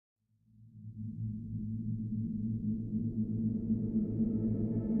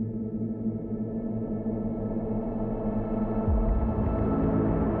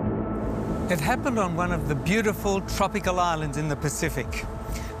It happened on one of the beautiful tropical islands in the Pacific,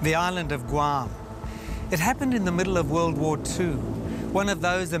 the island of Guam. It happened in the middle of World War II, one of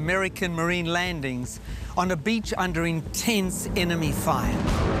those American marine landings on a beach under intense enemy fire.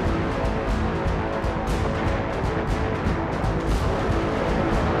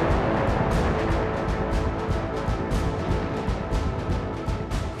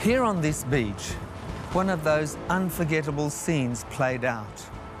 Here on this beach, one of those unforgettable scenes played out.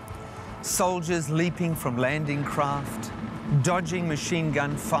 Soldiers leaping from landing craft, dodging machine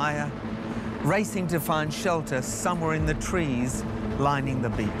gun fire, racing to find shelter somewhere in the trees lining the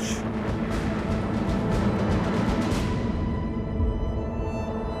beach.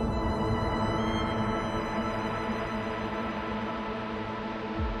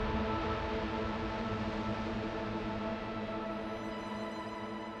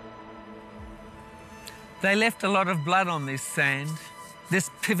 They left a lot of blood on this sand, this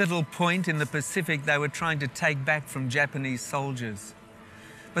pivotal point in the Pacific they were trying to take back from Japanese soldiers.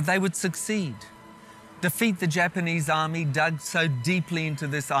 But they would succeed, defeat the Japanese army dug so deeply into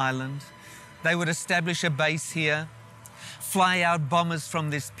this island. They would establish a base here, fly out bombers from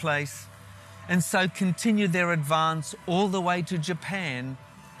this place, and so continue their advance all the way to Japan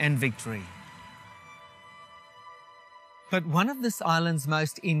and victory. But one of this island's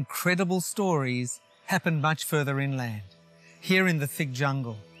most incredible stories happened much further inland, here in the thick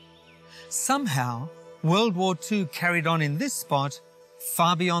jungle. Somehow, World War II carried on in this spot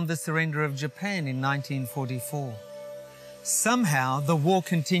far beyond the surrender of Japan in 1944. Somehow, the war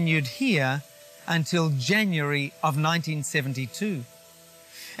continued here until January of 1972.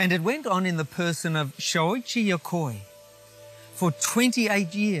 And it went on in the person of Shoichi Yokoi. For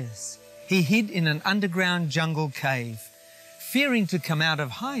 28 years, he hid in an underground jungle cave, fearing to come out of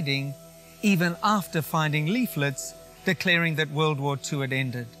hiding even after finding leaflets declaring that World War II had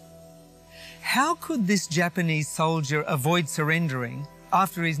ended. How could this Japanese soldier avoid surrendering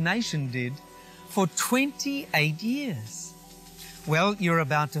after his nation did for 28 years? Well, you're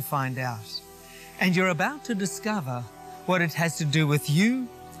about to find out. And you're about to discover what it has to do with you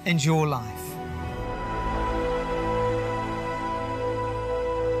and your life.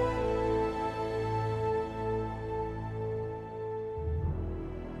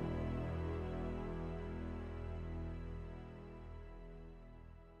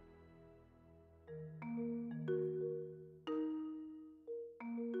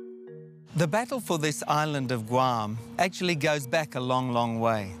 The battle for this island of Guam actually goes back a long, long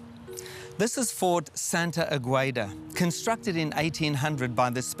way. This is Fort Santa Agueda, constructed in 1800 by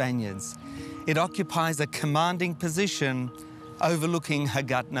the Spaniards. It occupies a commanding position overlooking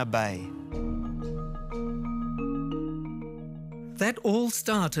Hagatna Bay. That all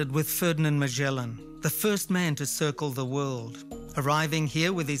started with Ferdinand Magellan, the first man to circle the world, arriving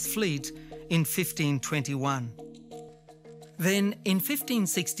here with his fleet in 1521. Then, in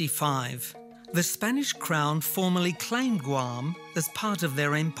 1565, the Spanish crown formally claimed Guam as part of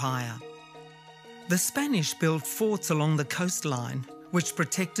their empire. The Spanish built forts along the coastline, which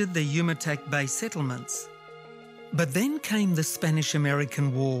protected the Yumatec Bay settlements. But then came the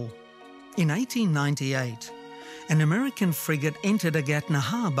Spanish-American War. In 1898, an American frigate entered Hagatna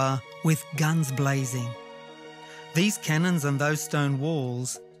Harbour with guns blazing. These cannons and those stone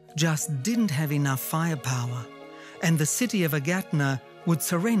walls just didn't have enough firepower, and the city of Hagatna would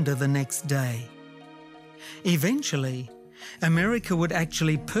surrender the next day. Eventually, America would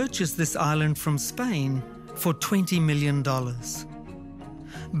actually purchase this island from Spain for $20 million.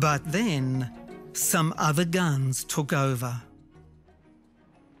 But then, some other guns took over.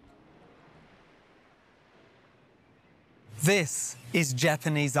 This is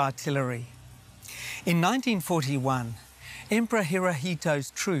Japanese artillery. In 1941, Emperor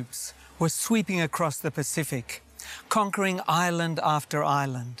Hirohito's troops were sweeping across the Pacific, conquering island after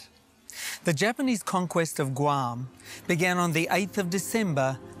island. The Japanese conquest of Guam began on the 8th of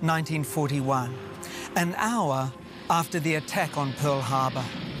December 1941, an hour after the attack on Pearl Harbor.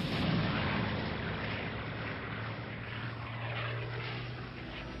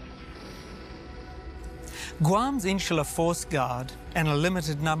 Guam's Insular Force Guard and a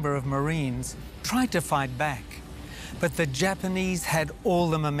limited number of Marines tried to fight back, but the Japanese had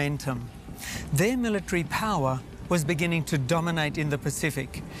all the momentum. Their military power was beginning to dominate in the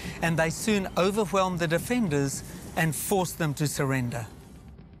Pacific, and they soon overwhelmed the defenders and forced them to surrender.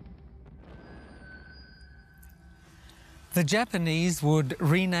 The Japanese would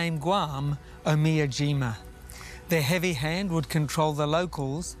rename Guam Omiyajima. Their heavy hand would control the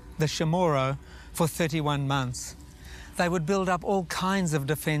locals, the Chamorro, for 31 months. They would build up all kinds of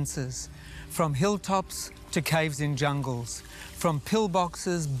defences, from hilltops to caves in jungles, from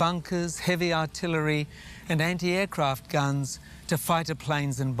pillboxes, bunkers, heavy artillery and anti-aircraft guns to fighter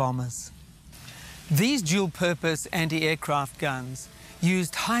planes and bombers. These dual-purpose anti-aircraft guns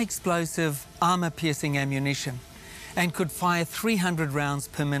used high-explosive, armour-piercing ammunition and could fire 300 rounds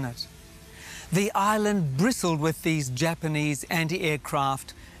per minute. The island bristled with these Japanese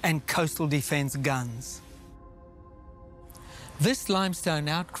anti-aircraft and coastal defence guns. This limestone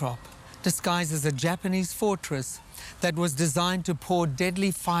outcrop disguises a Japanese fortress that was designed to pour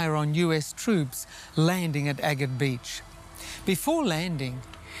deadly fire on US troops landing at Agate Beach. Before landing,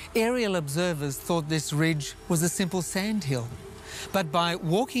 aerial observers thought this ridge was a simple sandhill. But by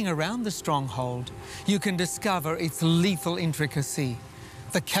walking around the stronghold, you can discover its lethal intricacy.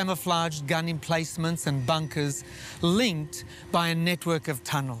 The camouflaged gun emplacements and bunkers linked by a network of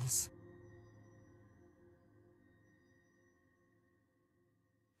tunnels.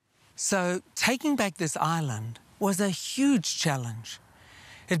 So, taking back this island was a huge challenge.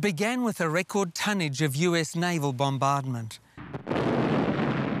 It began with a record tonnage of US naval bombardment.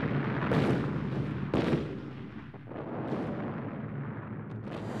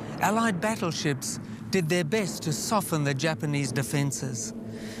 Allied battleships did their best to soften the Japanese defences.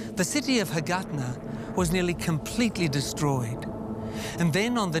 The city of Hagatna was nearly completely destroyed. And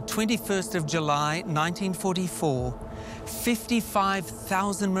then on the 21st of July, 1944,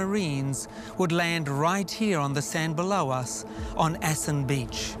 55,000 Marines would land right here on the sand below us on Asan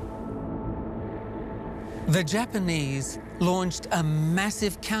Beach. The Japanese launched a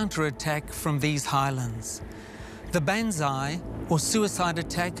massive counterattack from these highlands. The Banzai, or suicide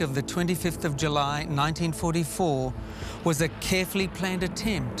attack of the 25th of July, 1944, was a carefully planned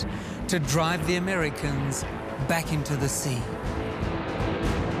attempt to drive the Americans back into the sea.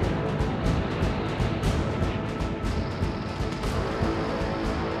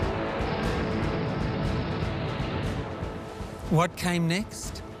 What came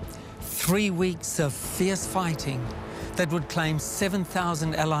next? 3 weeks of fierce fighting that would claim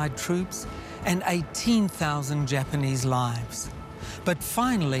 7,000 Allied troops and 18,000 Japanese lives. But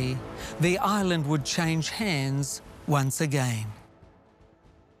finally, the island would change hands once again.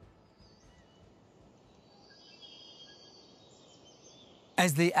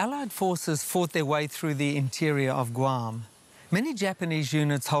 As the Allied forces fought their way through the interior of Guam, many Japanese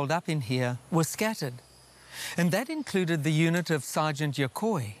units holed up in here were scattered. And that included the unit of Sergeant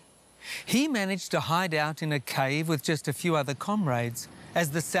Yokoi. He managed to hide out in a cave with just a few other comrades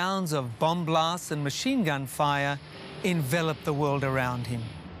as the sounds of bomb blasts and machine gun fire enveloped the world around him.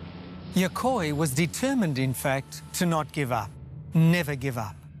 Yokoi was determined, in fact, to not give up, never give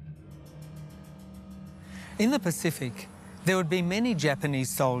up. In the Pacific, there would be many Japanese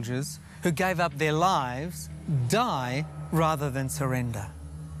soldiers who gave up their lives, die, rather than surrender.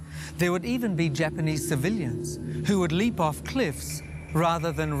 There would even be Japanese civilians who would leap off cliffs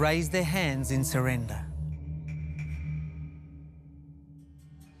rather than raise their hands in surrender.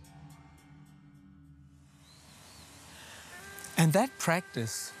 And that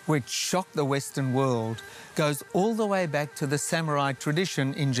practice, which shocked the Western world, goes all the way back to the samurai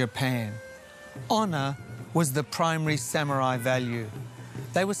tradition in Japan. Honor was the primary samurai value.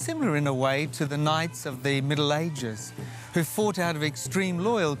 They were similar in a way to the knights of the Middle Ages, who fought out of extreme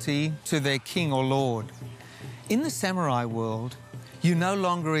loyalty to their king or lord. In the samurai world, you no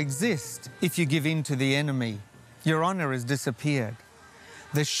longer exist if you give in to the enemy. Your honor has disappeared.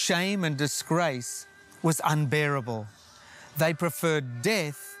 The shame and disgrace was unbearable. They preferred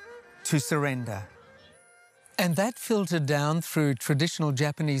death to surrender. And that filtered down through traditional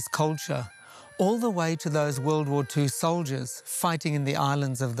Japanese culture all the way to those World War II soldiers fighting in the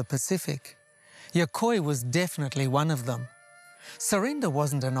islands of the Pacific. Yokoi was definitely one of them. Surrender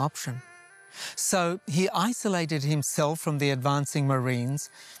wasn't an option. So he isolated himself from the advancing Marines,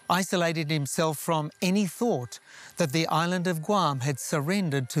 isolated himself from any thought that the island of Guam had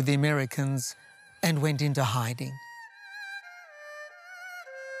surrendered to the Americans, and went into hiding.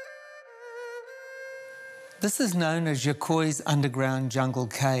 This is known as Yokoi's underground jungle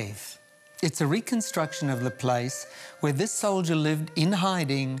cave. It's a reconstruction of the place where this soldier lived in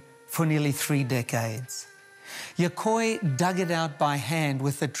hiding for nearly 3 decades. Yokoi dug it out by hand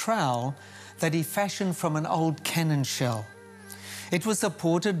with a trowel that he fashioned from an old cannon shell. It was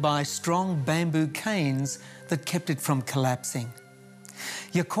supported by strong bamboo canes that kept it from collapsing.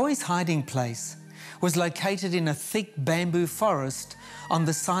 Yokoi's hiding place was located in a thick bamboo forest on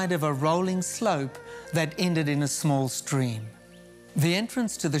the side of a rolling slope that ended in a small stream. The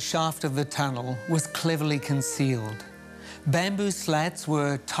entrance to the shaft of the tunnel was cleverly concealed. Bamboo slats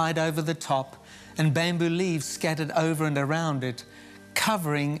were tied over the top and bamboo leaves scattered over and around it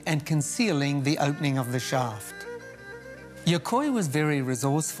covering and concealing the opening of the shaft. Yokoi was very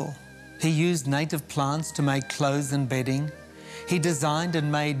resourceful. He used native plants to make clothes and bedding. He designed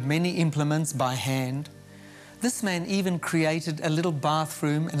and made many implements by hand. This man even created a little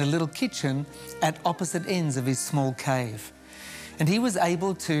bathroom and a little kitchen at opposite ends of his small cave. And he was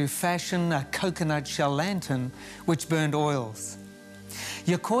able to fashion a coconut shell lantern which burned oils.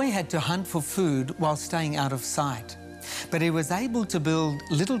 Yokoi had to hunt for food while staying out of sight, but he was able to build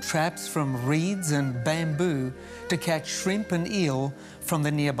little traps from reeds and bamboo to catch shrimp and eel from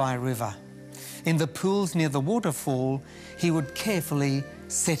the nearby river. In the pools near the waterfall, he would carefully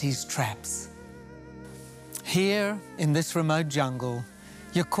set his traps. Here, in this remote jungle,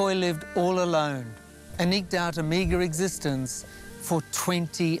 Yokoi lived all alone and eked out a meagre existence for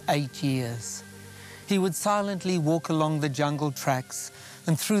 28 years. He would silently walk along the jungle tracks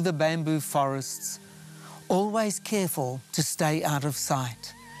and through the bamboo forests, always careful to stay out of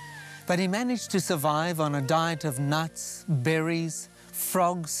sight. But he managed to survive on a diet of nuts, berries,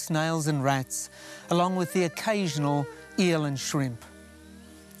 frogs, snails and rats, along with the occasional eel and shrimp.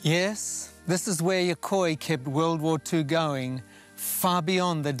 Yes, this is where Yokoi kept World War II going, far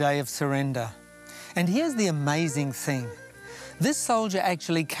beyond the day of surrender. And here's the amazing thing. This soldier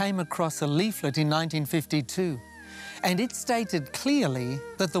actually came across a leaflet in 1952, and it stated clearly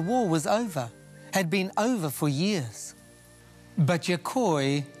that the war was over, had been over for years. But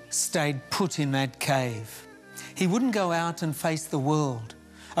Yokoi stayed put in that cave. He wouldn't go out and face the world,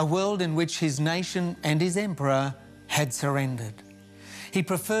 a world in which his nation and his emperor had surrendered. He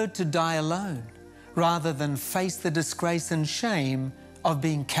preferred to die alone rather than face the disgrace and shame of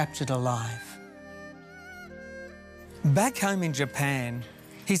being captured alive. Back home in Japan,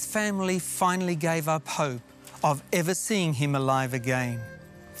 his family finally gave up hope of ever seeing him alive again.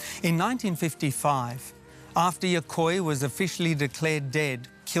 In 1955, after Yokoi was officially declared dead,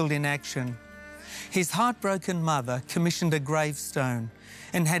 killed in action, his heartbroken mother commissioned a gravestone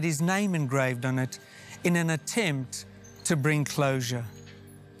and had his name engraved on it in an attempt to bring closure.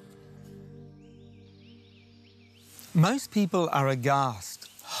 Most people are aghast,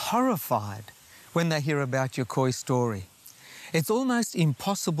 horrified, when they hear about Yokoi's story. It's almost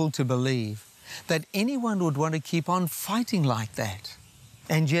impossible to believe that anyone would want to keep on fighting like that.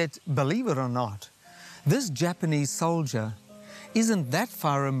 And yet, believe it or not, this Japanese soldier isn't that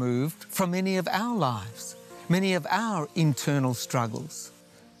far removed from many of our lives, many of our internal struggles.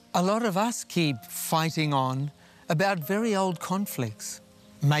 A lot of us keep fighting on about very old conflicts.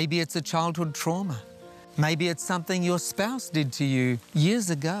 Maybe it's a childhood trauma. Maybe it's something your spouse did to you years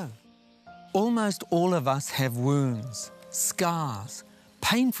ago. Almost all of us have wounds, scars,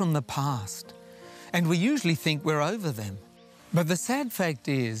 pain from the past, and we usually think we're over them. But the sad fact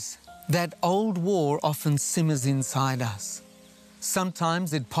is that old war often simmers inside us.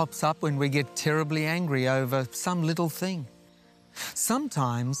 Sometimes it pops up when we get terribly angry over some little thing.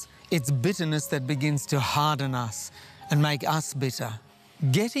 Sometimes it's bitterness that begins to harden us and make us bitter.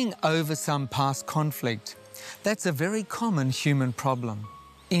 Getting over some past conflict, that's a very common human problem.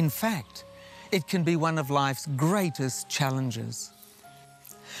 In fact, it can be one of life's greatest challenges.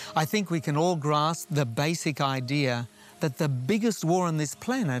 I think we can all grasp the basic idea that the biggest war on this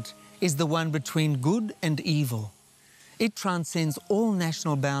planet is the one between good and evil. It transcends all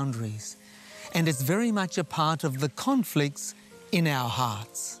national boundaries, and it's very much a part of the conflicts in our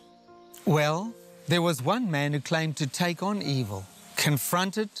hearts. Well, there was one man who claimed to take on evil,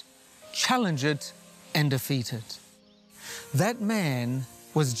 confront it, challenge it, and defeat it. That man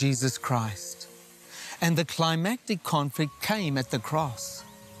was Jesus Christ. And the climactic conflict came at the cross.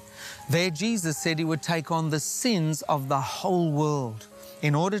 There Jesus said he would take on the sins of the whole world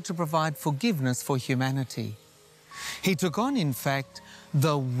in order to provide forgiveness for humanity. He took on, in fact,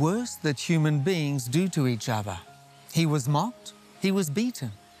 the worst that human beings do to each other. He was mocked, he was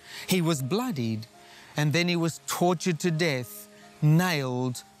beaten, he was bloodied, and then he was tortured to death,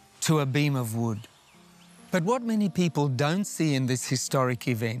 nailed to a beam of wood. But what many people don't see in this historic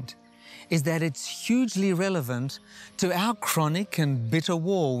event is that it's hugely relevant to our chronic and bitter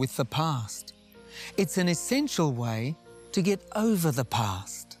war with the past. It's an essential way to get over the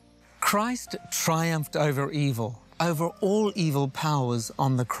past. Christ triumphed over evil, over all evil powers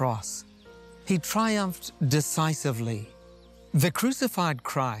on the cross. He triumphed decisively. The crucified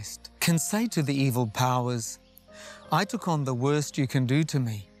Christ can say to the evil powers, "I took on the worst you can do to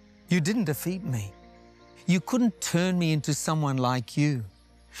me. You didn't defeat me. You couldn't turn me into someone like you.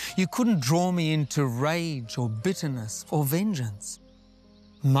 You couldn't draw me into rage or bitterness or vengeance.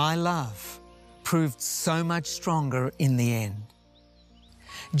 My love proved so much stronger in the end."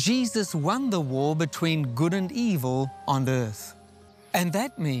 Jesus won the war between good and evil on earth. And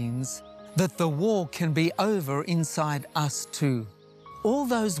that means that the war can be over inside us too. All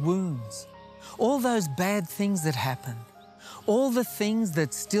those wounds, all those bad things that happen, all the things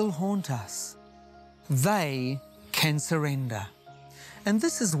that still haunt us, they can surrender. And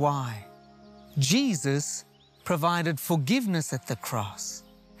this is why Jesus provided forgiveness at the cross.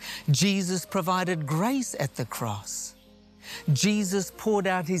 Jesus provided grace at the cross. Jesus poured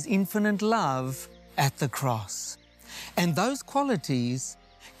out His infinite love at the cross. And those qualities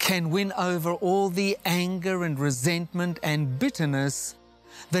can win over all the anger and resentment and bitterness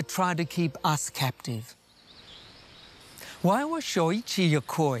that try to keep us captive. Why was Shoichi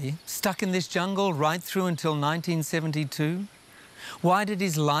Yokoi stuck in this jungle right through until 1972? Why did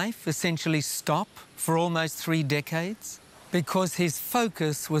his life essentially stop for almost 3 decades? Because his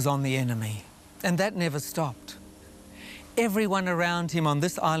focus was on the enemy, and that never stopped. Everyone around him on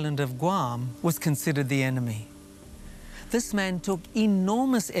this island of Guam was considered the enemy. This man took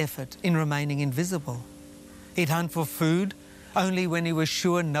enormous effort in remaining invisible. He'd hunt for food only when he was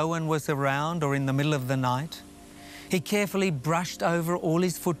sure no one was around or in the middle of the night. He carefully brushed over all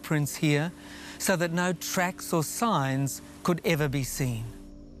his footprints here so that no tracks or signs could ever be seen.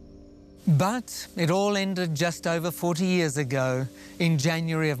 But it all ended just over 40 years ago in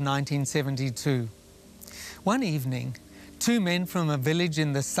January of 1972. One evening, 2 men from a village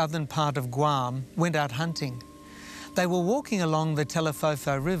in the southern part of Guam went out hunting. They were walking along the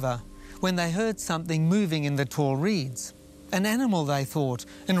Telefofo River when they heard something moving in the tall reeds. An animal, they thought,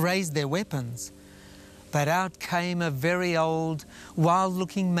 and raised their weapons. But out came a very old,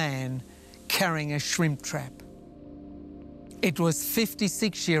 wild-looking man carrying a shrimp trap. It was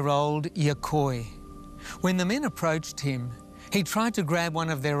 56-year-old Yokoi. When the men approached him, he tried to grab one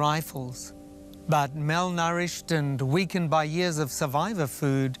of their rifles, but malnourished and weakened by years of survivor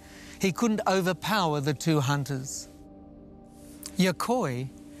food, he couldn't overpower the 2 hunters. Yokoi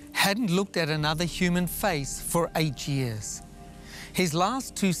hadn't looked at another human face for 8 years. His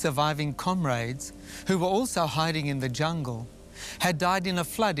last 2 surviving comrades, who were also hiding in the jungle, had died in a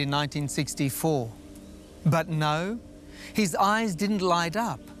flood in 1964. But no, his eyes didn't light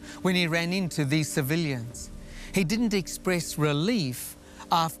up when he ran into these civilians. He didn't express relief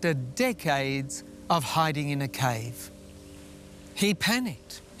after decades of hiding in a cave. He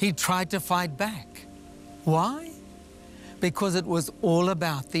panicked. He tried to fight back. Why? Because it was all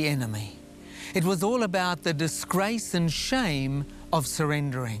about the enemy. It was all about the disgrace and shame of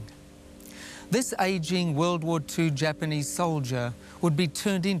surrendering. This aging World War II Japanese soldier would be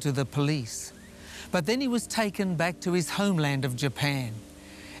turned into the police. But then he was taken back to his homeland of Japan,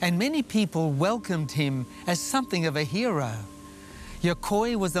 and many people welcomed him as something of a hero.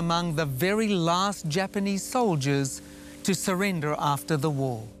 Yokoi was among the very last Japanese soldiers to surrender after the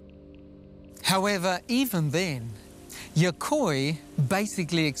war. However, even then, Yokoi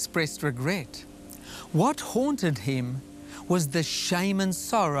basically expressed regret. What haunted him was the shame and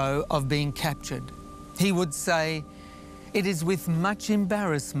sorrow of being captured. He would say, "It is with much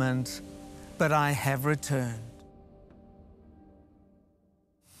embarrassment, but I have returned."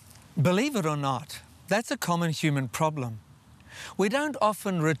 Believe it or not, that's a common human problem. We don't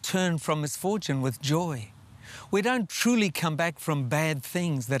often return from misfortune with joy. We don't truly come back from bad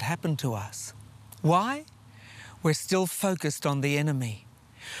things that happen to us. Why? We're still focused on the enemy.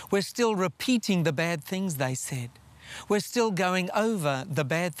 We're still repeating the bad things they said. We're still going over the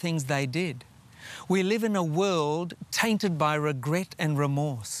bad things they did. We live in a world tainted by regret and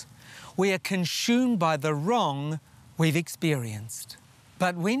remorse. We are consumed by the wrong we've experienced.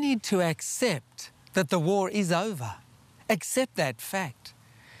 But we need to accept that the war is over. Accept that fact.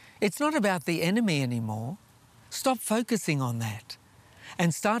 It's not about the enemy anymore. Stop focusing on that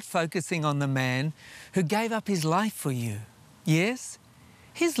and start focusing on the man who gave up his life for you. Yes,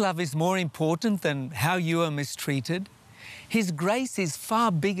 his love is more important than how you are mistreated. His grace is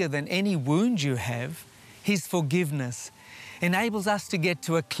far bigger than any wound you have. His forgiveness enables us to get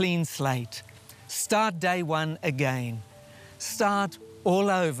to a clean slate. Start day one again. Start all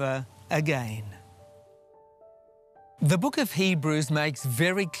over again. The book of Hebrews makes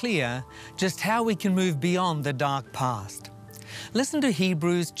very clear just how we can move beyond the dark past. Listen to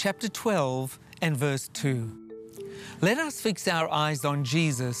Hebrews chapter 12 and verse 2. Let us fix our eyes on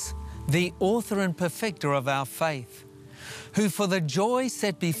Jesus, the author and perfecter of our faith, who for the joy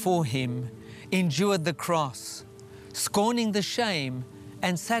set before him endured the cross, scorning the shame,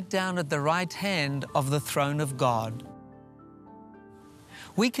 and sat down at the right hand of the throne of God.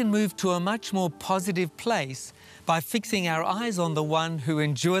 We can move to a much more positive place by fixing our eyes on the one who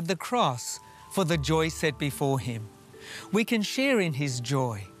endured the cross for the joy set before him. We can share in his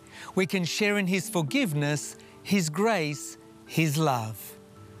joy. We can share in his forgiveness, his grace, His love.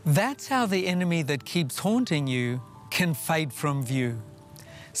 That's how the enemy that keeps haunting you can fade from view.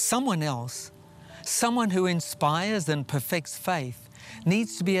 Someone else, someone who inspires and perfects faith,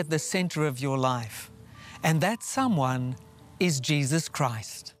 needs to be at the center of your life. And that someone is Jesus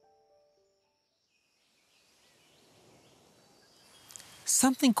Christ.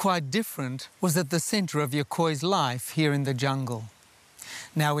 Something quite different was at the center of Yokoi's life here in the jungle.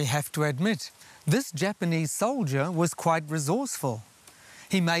 Now we have to admit, this Japanese soldier was quite resourceful.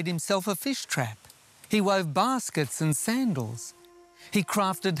 He made himself a fish trap. He wove baskets and sandals. He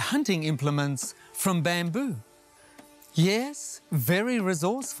crafted hunting implements from bamboo. Yes, very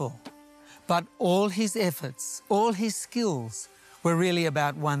resourceful. But all his efforts, all his skills were really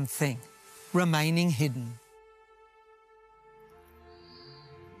about one thing: remaining hidden.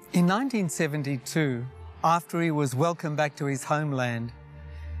 In 1972, after he was welcomed back to his homeland,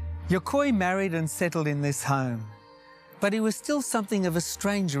 Yokoi married and settled in this home. But he was still something of a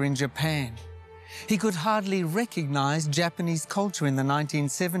stranger in Japan. He could hardly recognize Japanese culture in the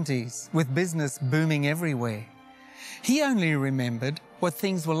 1970s, with business booming everywhere. He only remembered what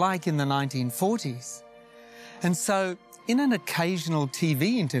things were like in the 1940s. And so, in an occasional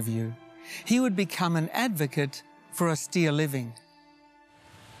TV interview, he would become an advocate for austere living.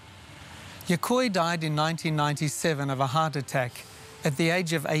 Yokoi died in 1997 of a heart attack at the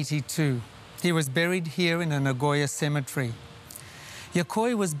age of 82. He was buried here in a Nagoya cemetery.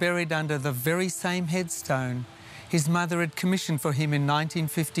 Yokoi was buried under the very same headstone his mother had commissioned for him in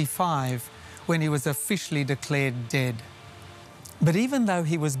 1955 when he was officially declared dead. But even though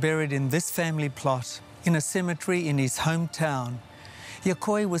he was buried in this family plot, in a cemetery in his hometown,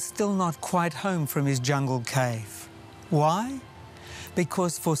 Yokoi was still not quite home from his jungle cave. Why?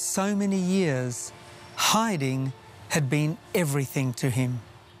 Because for so many years, hiding had been everything to him.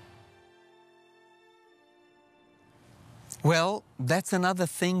 Well, that's another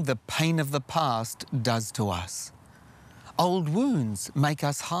thing the pain of the past does to us. Old wounds make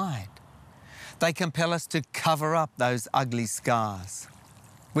us hide. They compel us to cover up those ugly scars.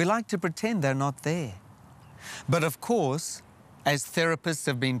 We like to pretend they're not there. But of course, as therapists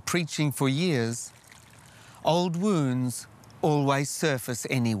have been preaching for years, old wounds always surface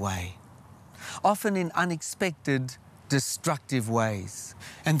anyway, often in unexpected, destructive ways.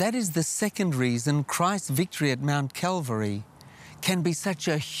 And that is the second reason Christ's victory at Mount Calvary can be such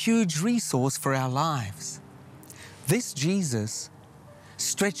a huge resource for our lives. This Jesus,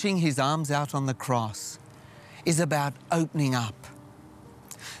 stretching his arms out on the cross, is about opening up.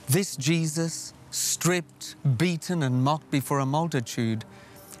 This Jesus, stripped, beaten and mocked before a multitude,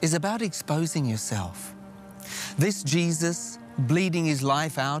 is about exposing yourself. This Jesus, bleeding his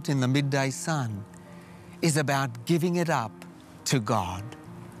life out in the midday sun, is about giving it up to God.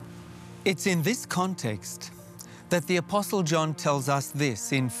 It's in this context that the Apostle John tells us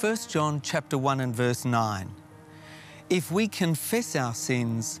this in 1 John chapter 1 and verse 9. If we confess our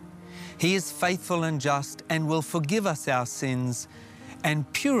sins, he is faithful and just and will forgive us our sins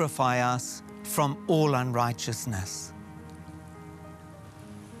and purify us from all unrighteousness.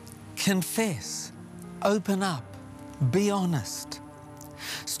 Confess, open up, be honest.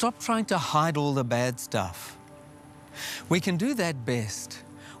 Stop trying to hide all the bad stuff. We can do that best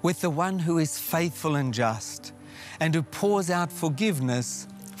with the one who is faithful and just and who pours out forgiveness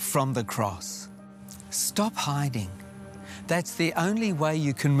from the cross. Stop hiding. That's the only way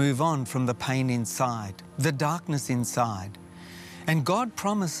you can move on from the pain inside, the darkness inside. And God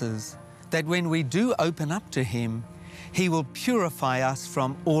promises that when we do open up to him, he will purify us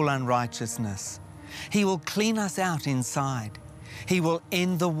from all unrighteousness. He will clean us out inside. He will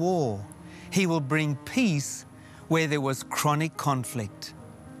end the war. He will bring peace where there was chronic conflict.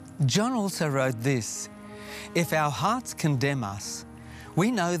 John also wrote this: if our hearts condemn us,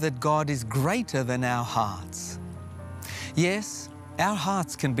 we know that God is greater than our hearts. Yes, our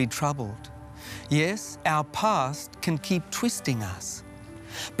hearts can be troubled. Yes, our past can keep twisting us.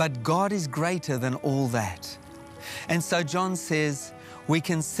 But God is greater than all that. And so John says we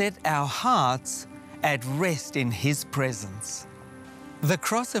can set our hearts at rest in his presence. The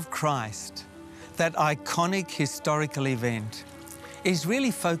cross of Christ, that iconic historical event, is really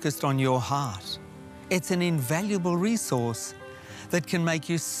focused on your heart. It's an invaluable resource that can make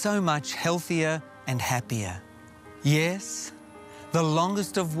you so much healthier and happier. Yes, the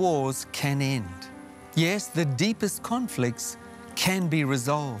longest of wars can end. Yes, the deepest conflicts can be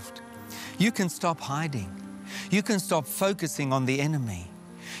resolved. You can stop hiding. You can stop focusing on the enemy.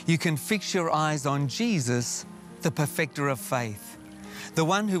 You can fix your eyes on Jesus, the perfecter of faith, the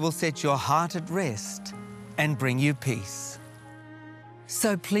one who will set your heart at rest and bring you peace.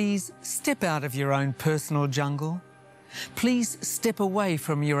 So please step out of your own personal jungle please step away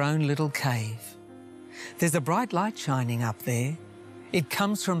from your own little cave. There's a bright light shining up there. It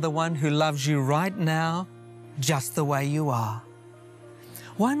comes from the one who loves you right now, just the way you are.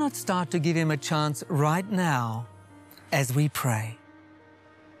 Why not start to give him a chance right now as we pray?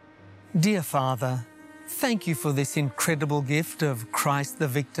 Dear Father, thank you for this incredible gift of Christ the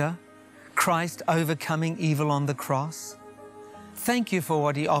victor, Christ overcoming evil on the cross. Thank you for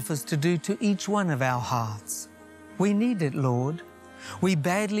what he offers to do to each one of our hearts. We need it, Lord. We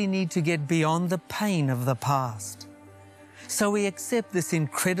badly need to get beyond the pain of the past. So we accept this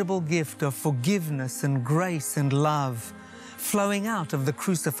incredible gift of forgiveness and grace and love flowing out of the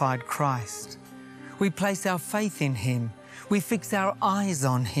crucified Christ. We place our faith in him. We fix our eyes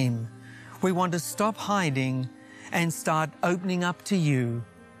on him. We want to stop hiding and start opening up to you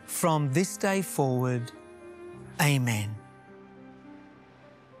from this day forward. Amen.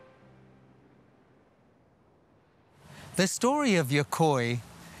 The story of Yokoi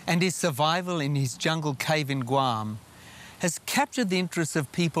and his survival in his jungle cave in Guam has captured the interest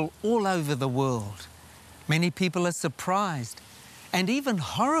of people all over the world. Many people are surprised and even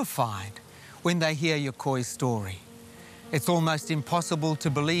horrified when they hear Yokoi's story. It's almost impossible to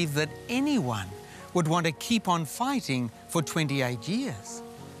believe that anyone would want to keep on fighting for 28 years.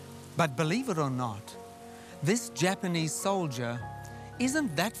 But believe it or not, this Japanese soldier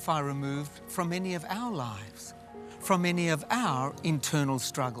isn't that far removed from any of our lives, from any of our internal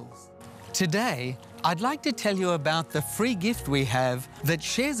struggles. Today, I'd like to tell you about the free gift we have that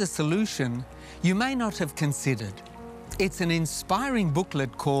shares a solution you may not have considered. It's an inspiring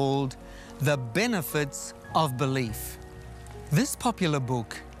booklet called The Benefits of Belief. This popular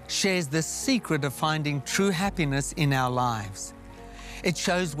book shares the secret of finding true happiness in our lives. It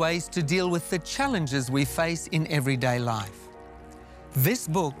shows ways to deal with the challenges we face in everyday life. This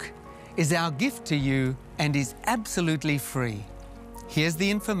book is our gift to you and is absolutely free. Here's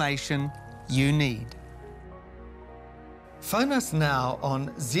the information you need. Phone us now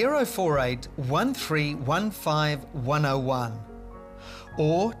on 048 1315 101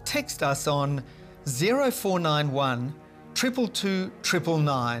 or text us on 0491 222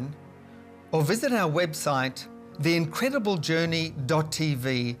 999 or visit our website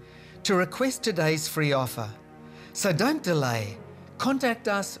theincrediblejourney.tv to request today's free offer. So don't delay. Contact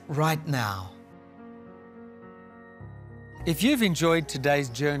us right now. If you've enjoyed today's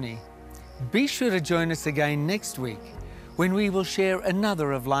journey, be sure to join us again next week when we will share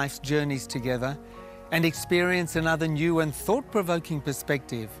another of life's journeys together and experience another new and thought-provoking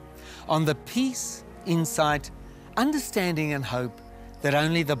perspective on the peace, insight, understanding and hope that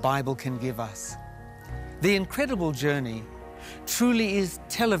only the Bible can give us. The Incredible Journey truly is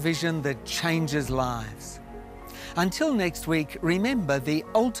television that changes lives. Until next week, remember the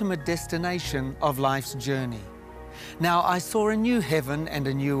ultimate destination of life's journey. Now I saw a new heaven and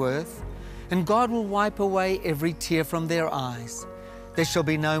a new earth, and God will wipe away every tear from their eyes. There shall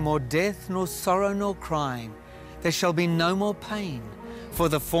be no more death, nor sorrow, nor crying. There shall be no more pain, for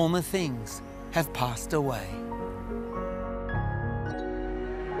the former things have passed away.